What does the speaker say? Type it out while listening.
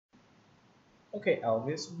Okay,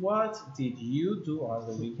 Elvis, what did you do on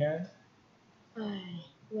the weekend? I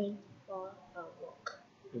went for a walk.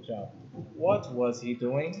 Good job. What was he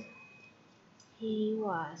doing? He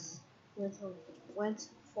was went, went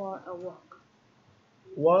for a walk.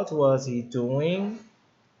 What was he doing?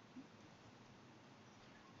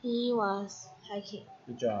 He was hiking.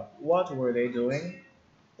 Good job. What were they doing?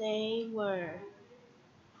 They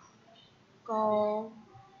go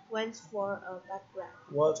went for a background.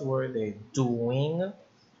 What were they doing?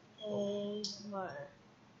 They were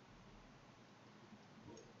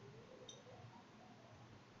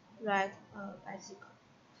ride a bicycle.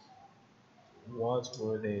 What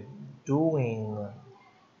were they doing?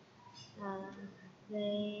 Uh,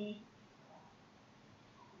 they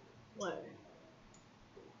were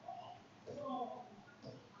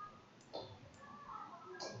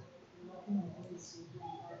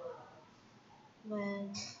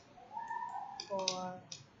went for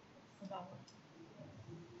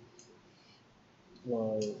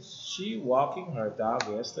Was she walking her dog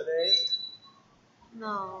yesterday?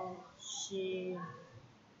 no, she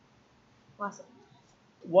wasn't.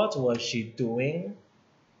 What was she doing?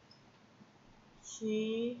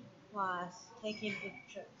 She was taking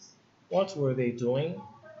pictures. What were they doing?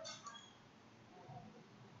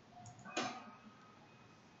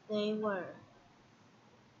 They were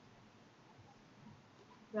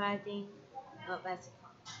riding a bicycle.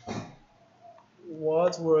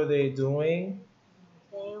 What were they doing?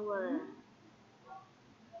 They were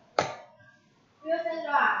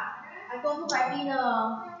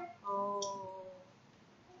oh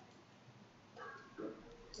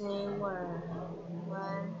they were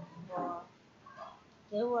one for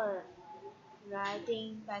they were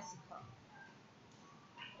riding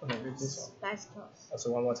Okay, read this one. bicycles.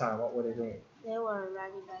 So one more time. What were they doing? They were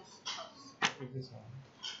riding bicycles. Read this one.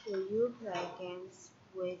 Do you play games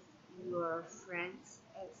with your friends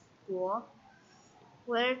at school?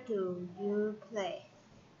 Where do you play?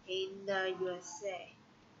 In the USA.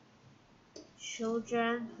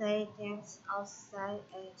 Children play games outside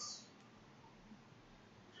at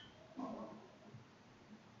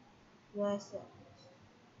USA.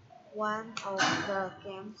 One of the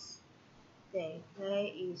games they play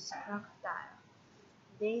is crocodile.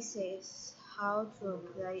 This is how to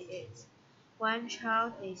play it. One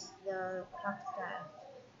child is the crocodile.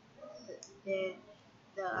 The,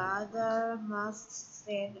 the other must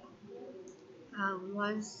stand on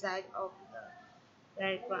one side of the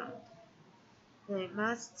playground. They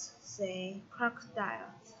must say,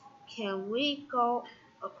 "Crocodile, can we go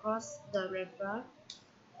across the river?"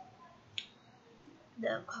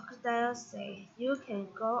 The crocodile said, "You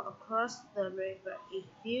can go across the river if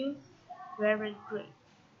you very good."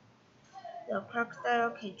 The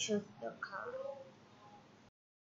crocodile can choose the car.